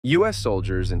U.S.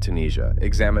 soldiers in Tunisia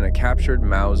examine a captured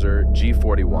Mauser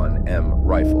G41M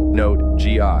rifle. Note,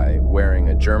 GI wearing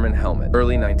a German helmet.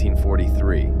 Early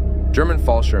 1943. German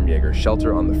Fallschirmjäger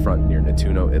shelter on the front near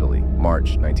Nettuno, Italy.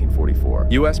 March 1944.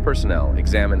 U.S. personnel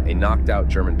examine a knocked-out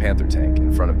German Panther tank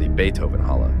in front of the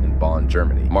Beethovenhalle in Bonn,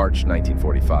 Germany. March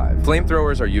 1945.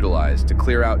 Flamethrowers are utilized to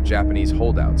clear out Japanese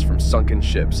holdouts from sunken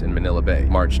ships in Manila Bay.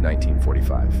 March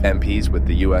 1945. MPs with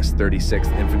the U.S.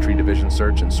 36th Infantry Division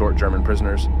search and sort German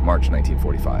prisoners. March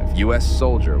 1945. U.S.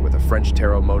 soldier with a French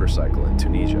Taro motorcycle in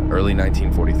Tunisia. Early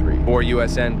 1943. 4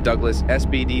 USN Douglas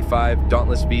SBD-5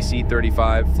 Dauntless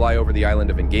VC-35 fly over the island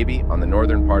of Engabi on the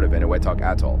northern part of Eniwetok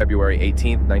Atoll. February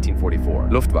 18, 1944.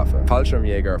 Luftwaffe.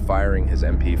 Fallschirmjäger firing his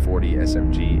MP-40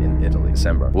 SMG in Italy.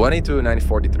 December 22,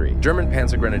 1943. German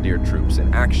Panzergrenadier troops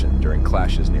in action during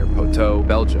clashes near Poteau,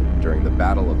 Belgium during the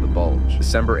Battle of the Bulge.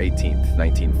 December 18,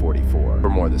 1944. For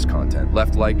more of this content,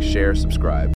 left, like, share, subscribe.